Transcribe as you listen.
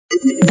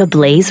The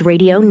Blaze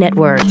Radio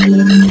Network.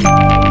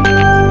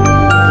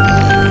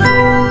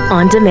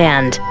 On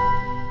demand.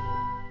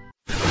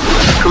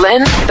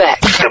 Glenn Beck.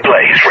 The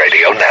Blaze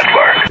Radio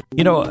Network.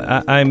 You know,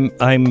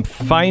 I'm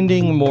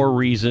finding more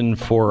reason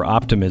for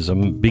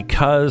optimism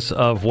because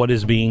of what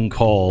is being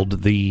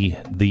called the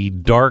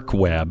dark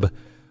web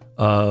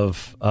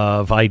of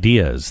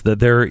ideas. That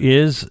there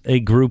is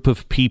a group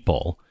of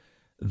people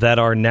that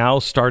are now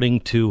starting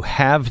to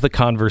have the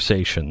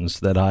conversations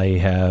that I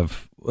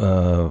have,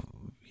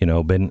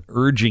 been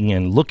urging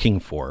and looking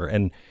for,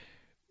 and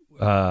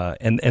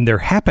they're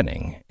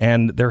happening,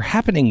 and they're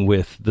happening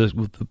with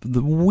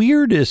the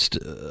weirdest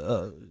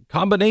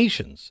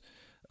combinations.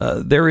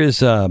 There's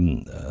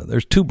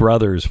two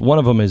brothers. One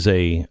of them is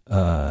a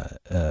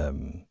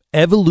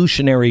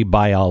evolutionary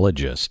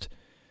biologist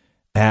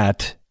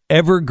at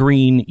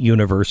Evergreen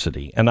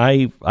University. And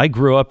I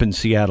grew up in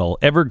Seattle.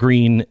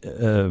 Evergreen,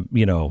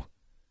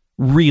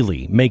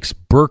 really makes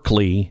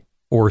Berkeley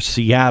or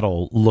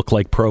Seattle look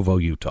like Provo,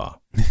 Utah.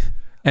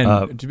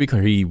 And to be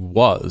clear, he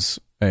was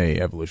a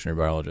evolutionary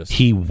biologist.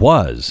 He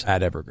was.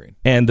 At Evergreen.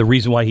 And the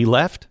reason why he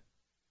left?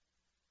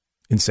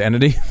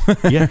 Insanity?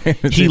 Yeah.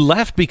 He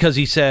left because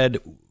he said,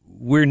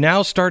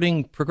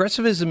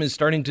 progressivism is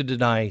starting to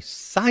deny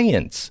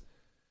science.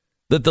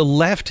 That the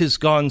left has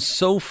gone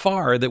so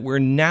far that we're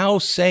now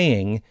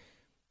saying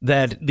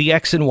that the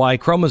X and Y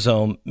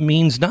chromosome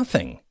means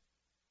nothing.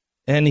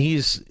 And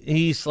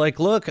he's like,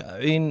 look, I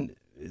mean,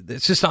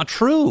 it's just not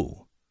true.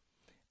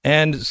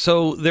 And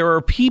so there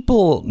are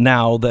people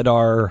now that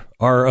are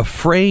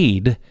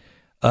afraid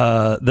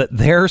that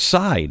their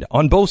side,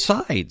 on both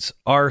sides,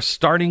 are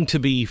starting to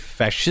be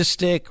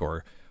fascistic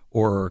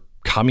or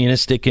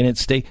communistic in its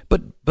state,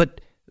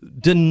 but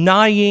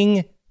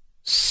denying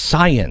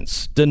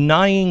science,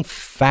 denying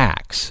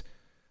facts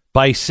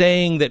by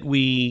saying that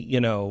we,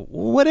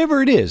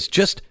 whatever it is,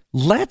 just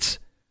let's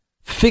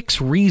fix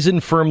reason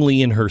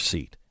firmly in her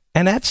seat.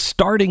 And that's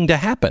starting to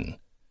happen.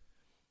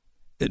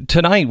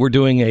 Tonight, we're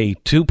doing a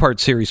 2-part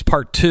series,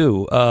 part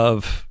 2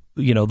 of,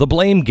 the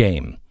blame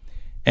game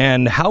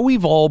and how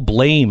we've all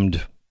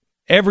blamed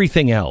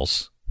everything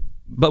else,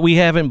 but we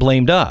haven't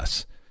blamed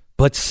us.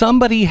 But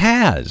somebody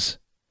has.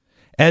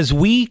 As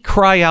we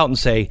cry out and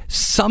say,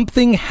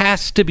 something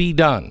has to be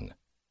done,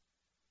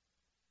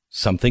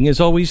 something is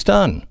always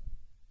done.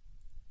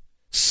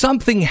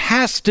 Something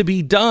has to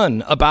be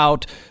done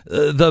about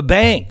the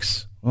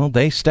banks. Well,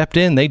 they stepped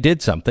in. They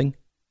did something.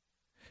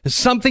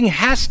 Something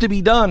has to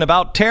be done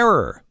about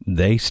terror.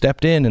 They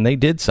stepped in and they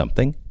did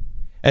something.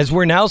 As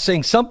we're now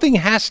saying something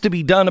has to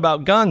be done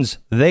about guns,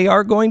 they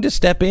are going to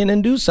step in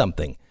and do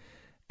something.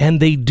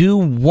 And they do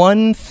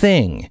one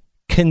thing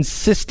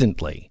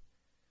consistently.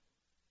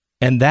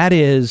 And that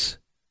is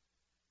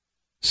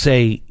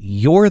say,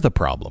 you're the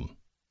problem.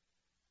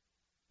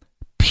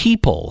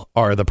 People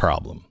are the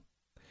problem.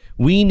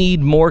 We need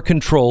more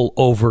control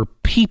over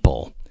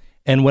people.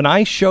 And when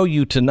I show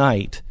you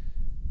tonight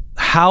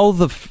how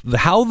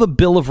the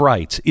Bill of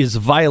Rights is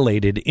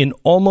violated in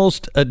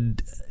almost a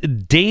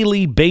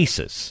daily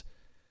basis,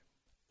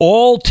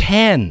 all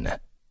 10,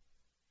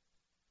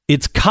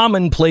 it's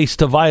commonplace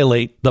to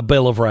violate the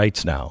Bill of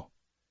Rights now.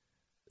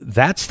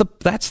 That's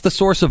the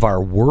source of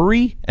our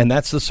worry, and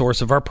that's the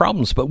source of our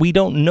problems. But we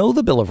don't know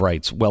the Bill of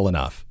Rights well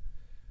enough.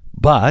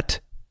 But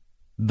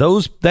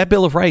that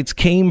Bill of Rights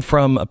came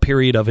from a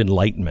period of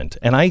enlightenment,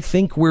 and I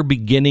think we're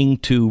beginning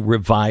to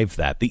revive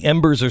that. The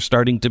embers are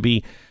starting to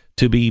be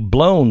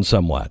blown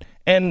somewhat,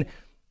 and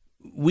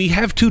we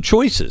have two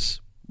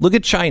choices. Look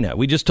at China.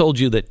 We just told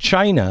you that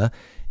China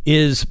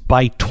is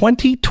by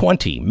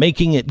 2020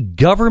 making it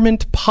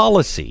government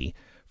policy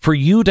for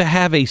you to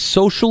have a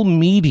social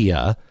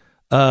media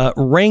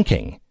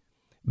ranking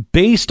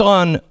based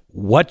on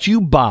what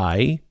you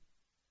buy,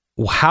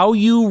 how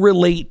you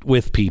relate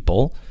with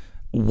people,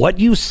 what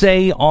you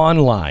say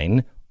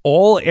online,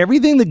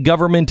 everything the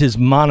government is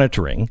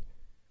monitoring.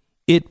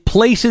 It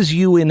places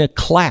you in a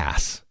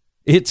class.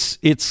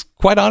 It's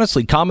quite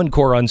honestly Common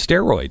Core on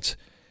steroids.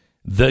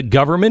 The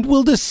government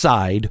will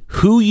decide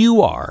who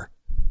you are,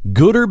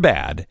 good or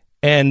bad,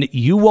 and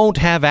you won't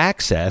have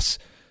access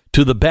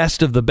to the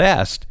best of the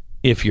best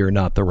if you're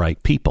not the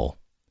right people.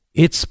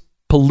 It's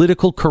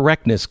political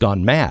correctness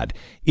gone mad.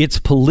 It's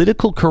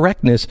political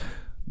correctness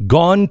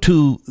gone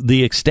to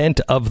the extent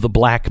of the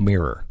Black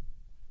Mirror.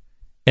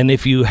 And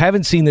if you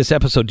haven't seen this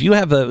episode, do you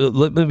have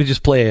let me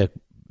just play a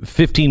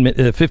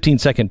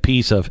 15-second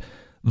piece of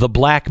the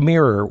Black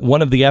Mirror.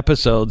 One of the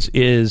episodes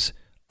is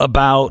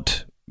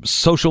about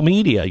social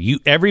media.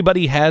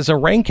 Everybody has a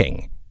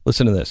ranking.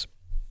 Listen to this.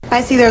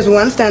 I see there's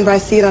one standby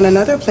seat on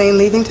another plane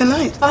leaving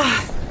tonight.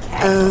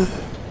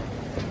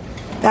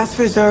 That's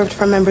reserved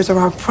for members of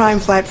our Prime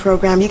Flight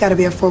program. You got to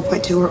be a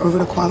 4.2 or over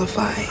to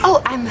qualify.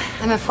 Oh, I'm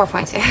a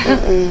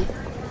 4.2.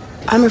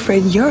 I'm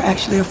afraid you're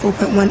actually a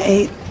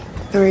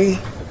 4.183.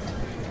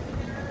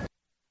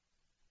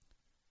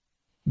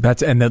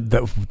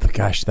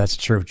 That's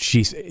true.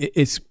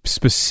 It's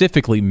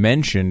specifically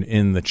mentioned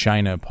in the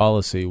China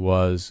policy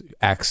was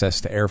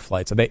access to air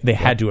flights. They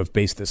had to have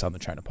based this on the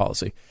China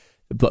policy.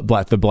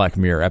 The Black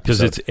Mirror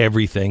episode. Because it's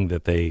everything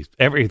that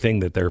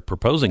they're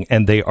proposing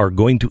and they are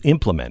going to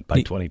implement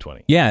by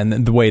 2020. Yeah,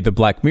 and the way the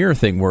Black Mirror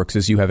thing works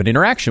is you have an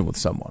interaction with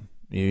someone.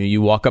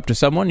 You walk up to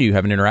someone, you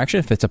have an interaction.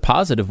 If it's a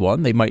positive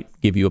one, they might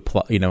give you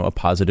a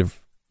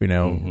positive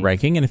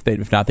ranking, and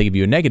if not, they give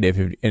you a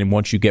negative. And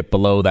once you get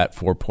below that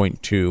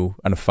 4.2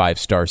 on a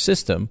 5-star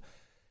system,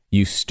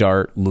 you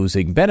start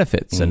losing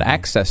benefits and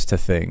access to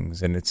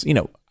things. And it's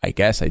I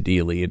guess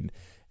ideally,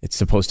 it's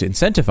supposed to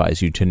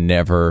incentivize you to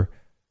never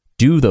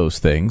do those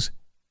things.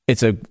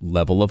 It's a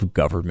level of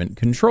government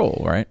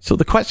control, right? So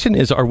the question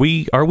is, are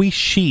we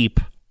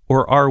sheep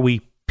or are we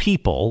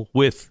people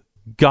with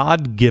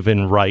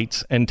God-given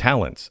rights and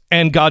talents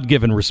and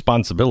God-given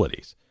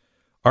responsibilities?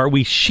 Are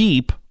we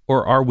sheep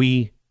or are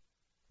we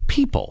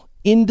people,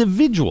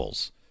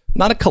 individuals,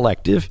 not a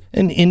collective,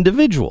 an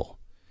individual?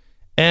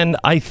 And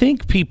I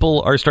think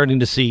people are starting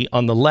to see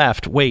on the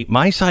left, wait,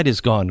 my side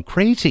has gone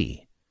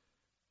crazy.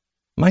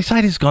 My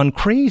side has gone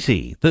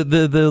crazy.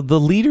 The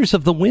leaders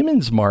of the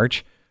Women's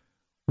March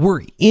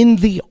were in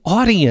the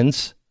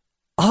audience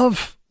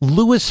of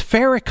Louis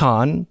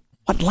Farrakhan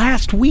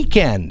last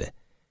weekend.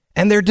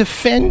 And they're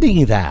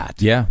defending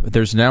that. Yeah,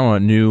 there's now a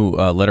new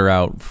letter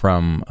out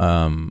from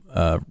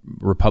a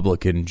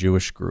Republican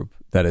Jewish group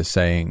that is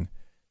saying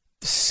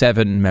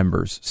 7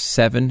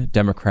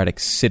 Democratic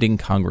sitting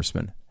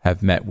congressmen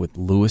have met with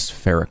Louis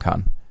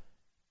Farrakhan.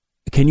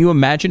 Can you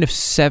imagine if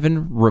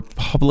 7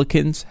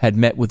 Republicans had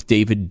met with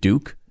David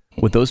Duke?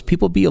 Would those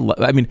people be?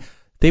 I mean,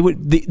 they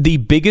would. The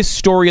biggest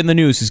story in the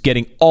news is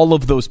getting all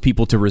of those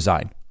people to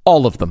resign.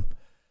 All of them.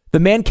 The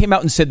man came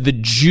out and said, the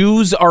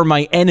Jews are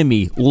my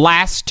enemy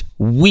last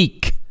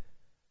week.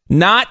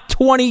 Not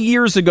 20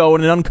 years ago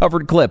in an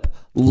uncovered clip.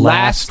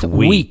 Last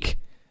week.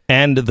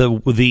 And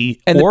the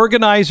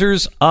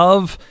organizers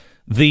of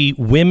the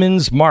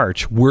Women's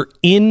March were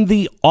in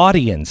the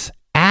audience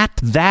at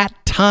that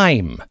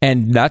time.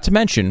 And not to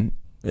mention,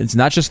 it's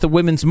not just the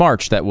Women's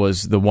March that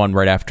was the one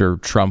right after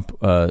Trump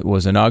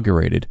was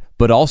inaugurated,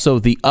 but also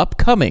the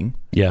upcoming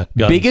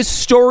biggest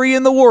story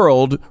in the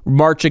world,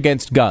 March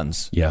Against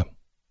Guns. Yeah.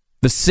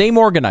 The same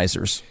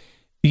organizers.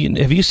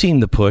 Have you seen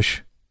The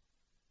Push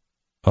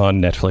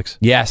on Netflix?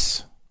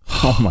 Yes.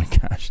 Oh my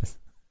gosh.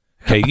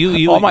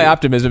 Okay, all my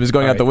optimism is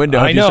going out the window.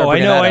 I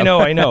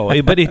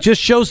know. But it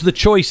just shows the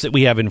choice that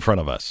we have in front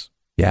of us.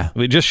 Yeah.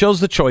 It just shows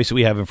the choice that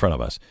we have in front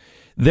of us.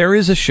 There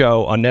is a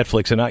show on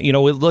Netflix,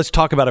 and let's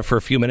talk about it for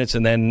a few minutes,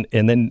 and then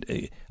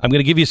I'm going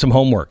to give you some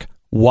homework.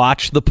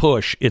 Watch The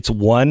Push. It's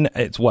an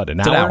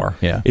hour?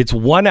 Yeah. It's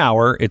 1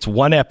 hour. It's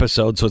one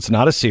episode, so it's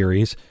not a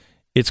series.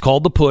 It's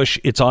called The Push.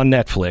 It's on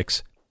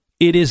Netflix.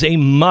 It is a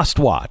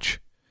must-watch.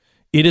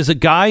 It is a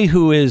guy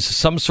who is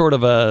some sort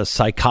of a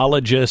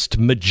psychologist,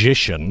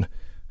 magician,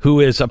 who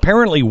is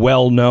apparently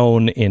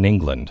well-known in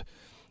England.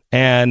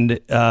 And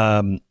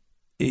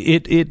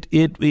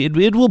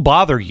it will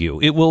bother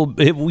you. You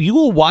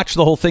will watch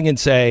the whole thing and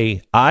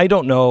say, I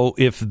don't know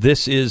if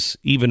this is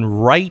even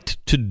right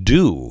to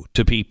do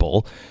to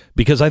people,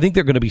 because I think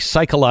they're going to be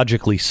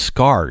psychologically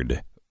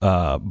scarred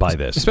by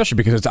this. Especially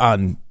because it's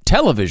on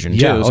television, too.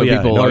 Yeah,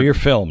 so you're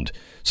filmed.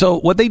 So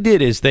what they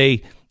did is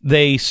they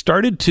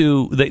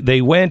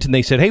went and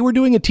they said, hey, we're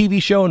doing a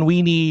TV show and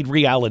we need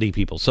reality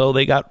people. So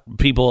they got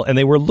people, and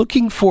they were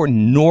looking for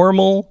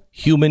normal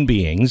human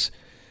beings,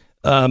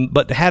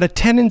 but had a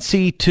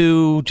tendency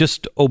to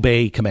just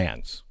obey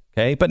commands.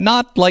 Okay, but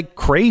not like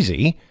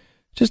crazy.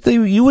 Just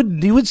you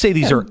would say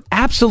these are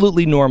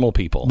absolutely normal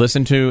people.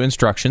 Listen to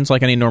instructions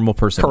like any normal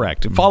person.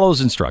 Correct. It follows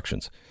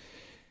instructions.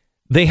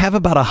 They have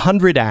about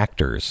 100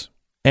 actors.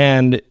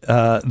 And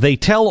they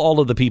tell all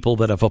of the people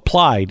that have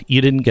applied, you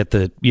didn't get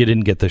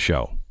the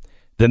show.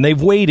 Then they've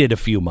waited a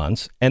few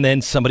months, and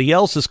then somebody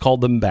else has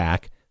called them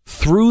back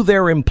through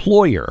their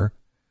employer,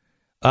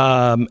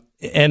 and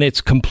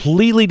it's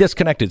completely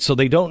disconnected. So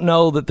they don't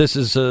know that this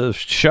is a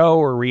show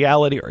or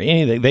reality or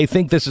anything. They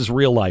think this is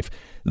real life.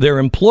 Their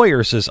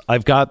employer says,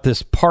 "I've got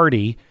this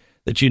party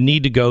that you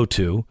need to go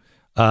to,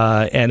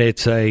 and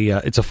it's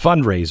a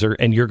fundraiser,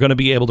 and you're going to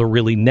be able to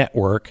really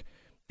network."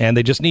 And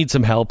they just need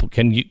some help.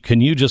 Can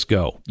you just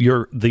go?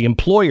 The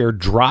employer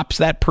drops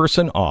that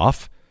person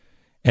off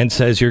and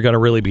says you're going to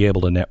really be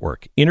able to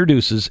network.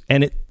 Introduces,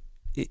 and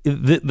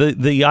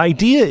the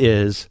idea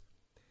is,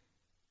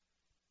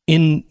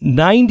 in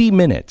 90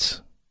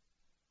 minutes,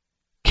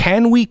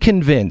 can we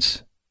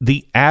convince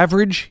the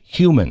average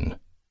human,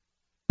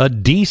 a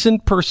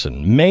decent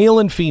person, male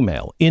and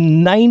female,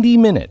 in 90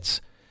 minutes,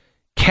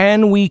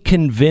 can we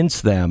convince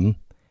them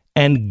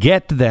and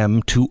get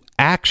them to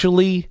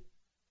actually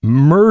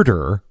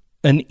murder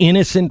an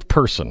innocent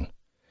person?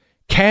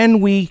 Can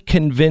we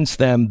convince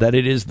them that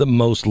it is the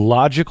most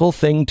logical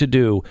thing to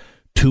do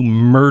to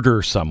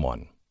murder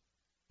someone?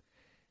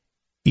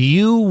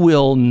 You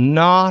will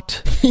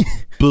not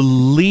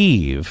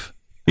believe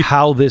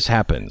how this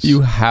happens.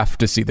 You have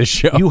to see the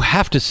show. You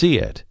have to see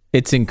it.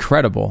 It's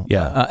incredible.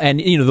 Yeah. And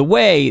the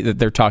way that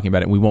they're talking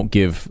about it, we won't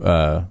give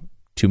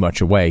too much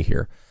away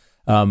here.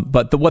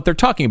 But what they're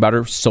talking about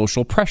are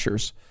social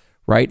pressures,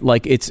 right?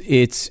 Like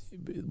it's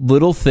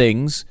little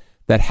things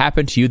that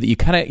happen to you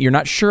that you're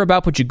not sure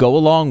about, but you go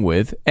along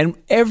with. And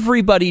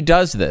everybody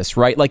does this,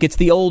 right? Like it's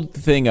the old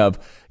thing of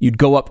you'd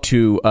go up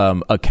to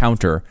a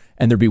counter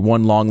and there'd be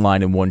one long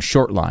line and one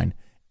short line.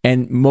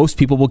 And most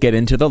people will get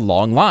into the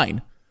long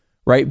line,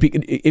 right?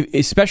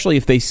 Especially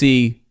if they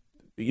see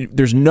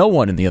there's no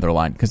one in the other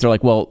line, because they're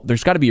like, well,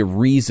 there's got to be a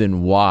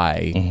reason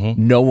why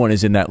no one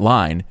is in that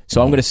line.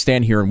 So I'm going to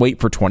stand here and wait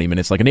for 20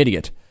 minutes like an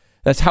idiot.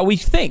 That's how we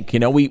think.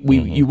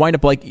 You wind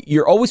up like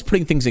you're always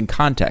putting things in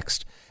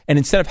context. And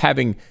instead of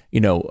having,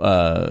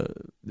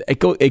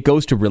 it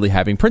goes to really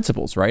having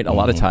principles, right? A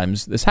lot of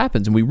times this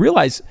happens. And we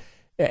realize,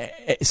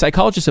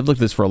 psychologists have looked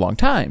at this for a long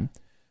time,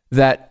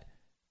 that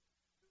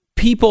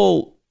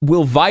people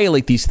will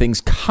violate these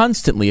things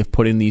constantly if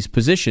put in these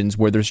positions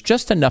where there's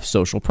just enough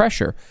social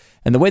pressure.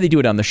 And the way they do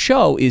it on the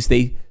show is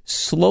they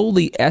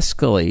slowly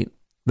escalate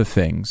the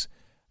things.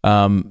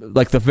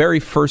 Like the very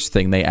first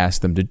thing they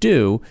ask them to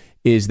do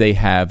is they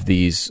have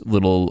these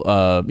little,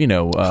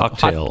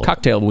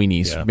 cocktail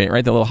weenies,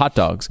 right? The little hot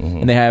dogs.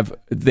 And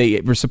they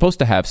were supposed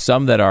to have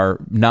some that are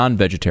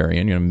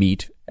non-vegetarian,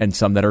 meat, and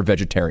some that are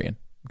vegetarian.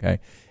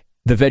 Okay.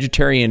 The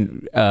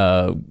vegetarian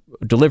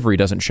delivery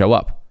doesn't show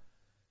up.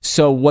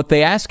 So what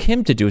they ask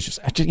him to do is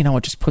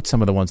just put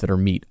some of the ones that are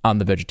meat on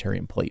the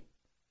vegetarian plate.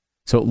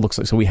 So it looks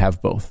like, so we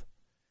have both.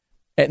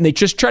 And they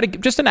just try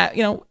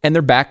to, and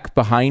they're back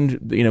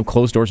behind,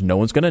 closed doors. No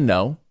one's going to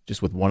know,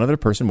 just with one other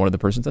person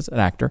that's an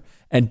actor.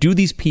 And do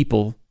these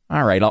people,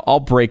 all right, I'll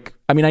break.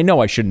 I mean, I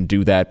know I shouldn't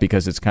do that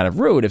because it's kind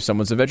of rude. If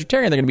someone's a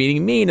vegetarian, they're going to be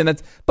eating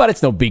meat, but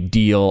it's no big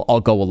deal.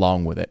 I'll go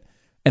along with it.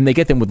 And they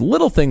get them with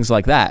little things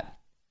like that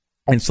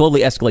and slowly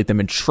escalate them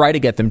and try to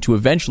get them to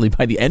eventually,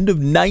 by the end of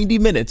 90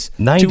 minutes,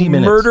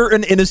 murder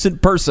an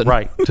innocent person.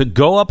 Right. To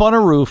go up on a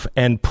roof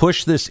and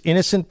push this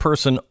innocent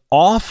person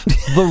off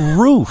the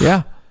roof.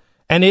 Yeah.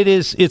 And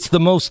it's the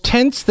most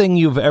tense thing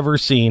you've ever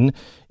seen.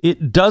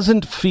 It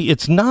doesn't feel,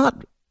 it's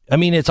not, I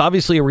mean, it's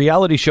obviously a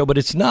reality show, but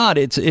it's not.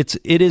 It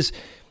is,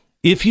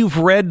 if you've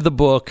read the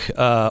book,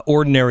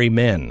 Ordinary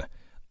Men,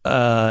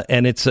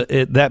 and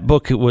that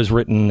book was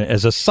written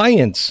as a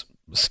science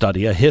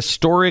study, a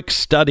historic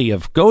study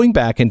of going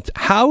back and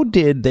how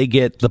did they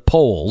get the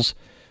Poles,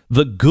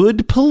 the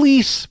good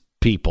police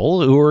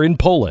people who are in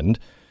Poland,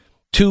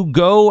 to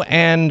go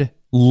and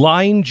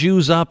line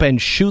Jews up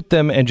and shoot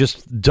them and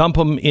just dump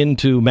them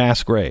into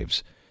mass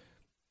graves.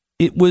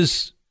 It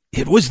was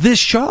this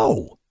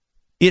show.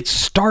 It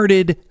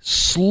started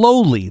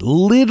slowly,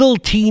 little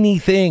teeny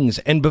things,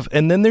 and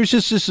then there's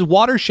just this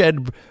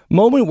watershed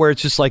moment where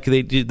it's just like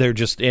they're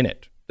just in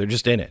it. They're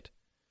just in it.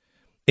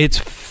 It's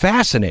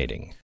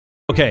fascinating.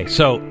 Okay,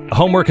 so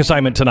homework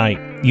assignment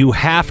tonight. You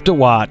have to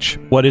watch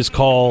what is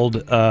called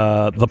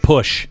The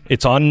Push.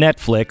 It's on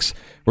Netflix.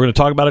 We're going to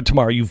talk about it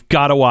tomorrow. You've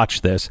got to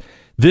watch this.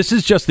 This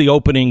is just the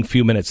opening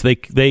few minutes.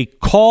 They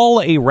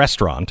call a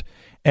restaurant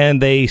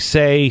and they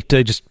say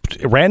to just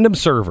a random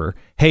server,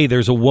 hey,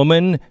 there's a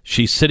woman.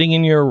 She's sitting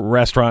in your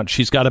restaurant.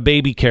 She's got a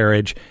baby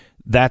carriage.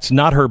 That's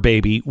not her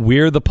baby.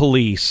 We're the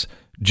police.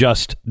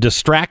 Just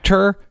distract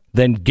her.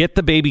 Then get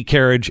the baby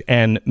carriage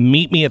and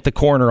meet me at the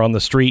corner on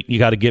the street. You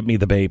got to give me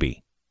the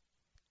baby.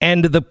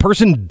 And the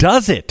person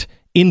does it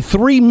in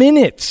 3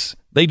 minutes.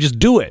 They just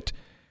do it.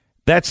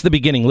 That's the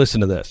beginning.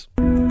 Listen to this.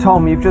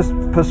 Tom, you've just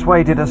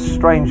persuaded a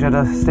stranger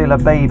to steal a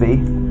baby.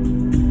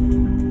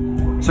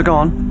 So go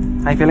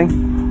on. How you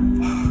feeling?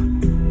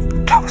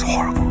 That was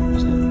horrible.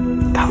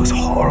 That was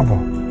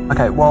horrible.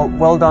 Okay,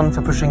 well done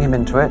for pushing him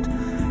into it.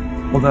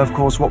 Although, of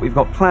course, what we've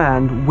got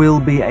planned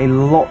will be a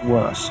lot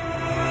worse.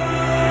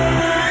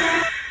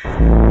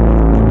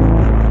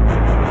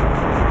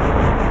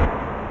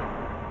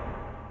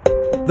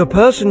 The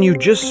person you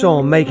just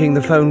saw making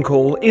the phone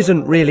call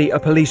isn't really a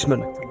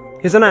policeman.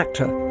 He's an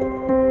actor.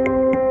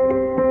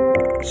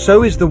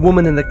 So is the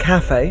woman in the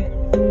cafe.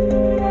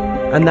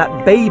 And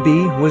that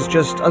baby was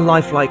just a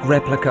lifelike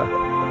replica.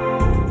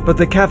 But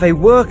the cafe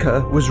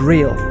worker was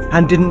real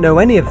and didn't know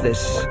any of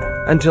this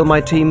until my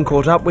team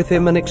caught up with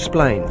him and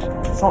explained.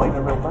 It's not even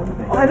a real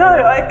baby. I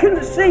know, I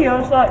couldn't see. I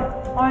was like,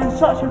 I'm in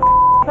such a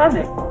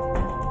panic.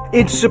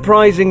 It's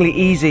surprisingly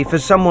easy for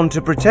someone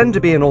to pretend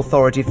to be an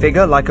authority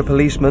figure like a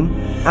policeman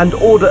and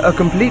order a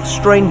complete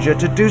stranger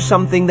to do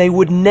something they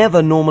would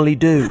never normally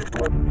do.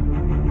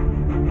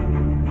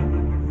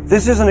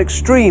 This is an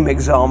extreme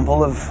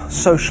example of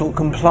social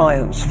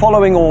compliance,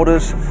 following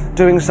orders,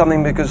 doing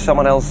something because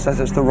someone else says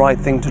it's the right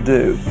thing to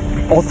do.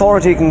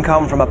 Authority can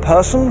come from a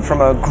person,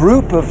 from a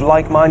group of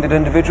like-minded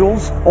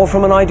individuals, or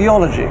from an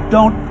ideology.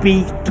 Don't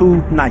be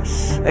too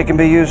nice. It can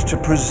be used to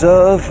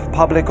preserve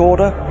public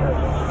order,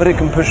 but it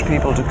can push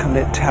people to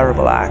commit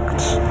terrible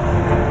acts.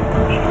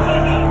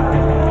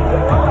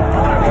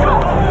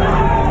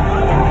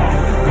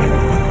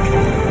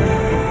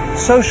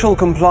 Social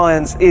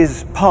compliance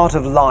is part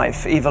of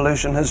life.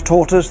 Evolution has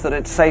taught us that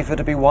it's safer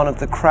to be one of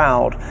the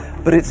crowd,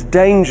 but its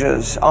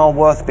dangers are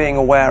worth being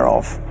aware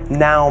of,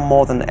 now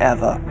more than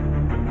ever.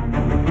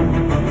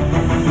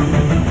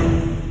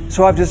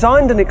 So I've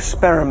designed an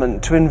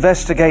experiment to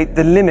investigate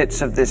the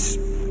limits of this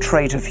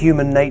trait of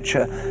human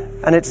nature,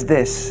 and it's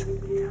this.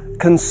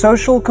 Can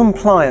social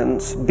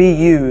compliance be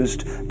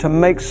used to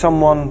make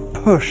someone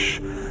push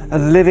a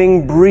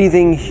living,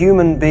 breathing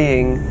human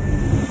being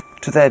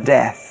to their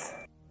death?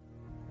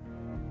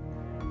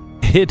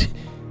 It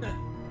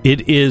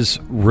is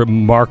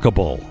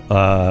remarkable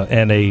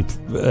and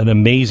an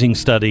amazing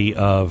study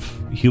of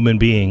human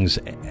beings,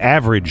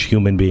 average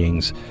human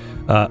beings.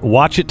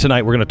 Watch it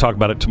tonight. We're going to talk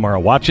about it tomorrow.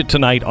 Watch it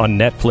tonight on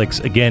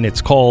Netflix. Again,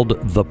 it's called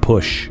The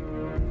Push.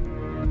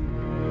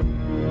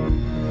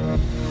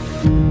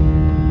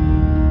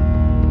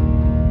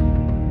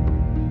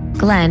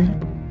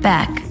 Glenn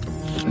Beck,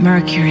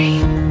 Mercury.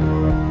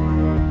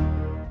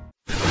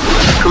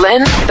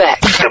 Glenn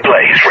Beck. The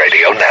Blaze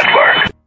Radio Network.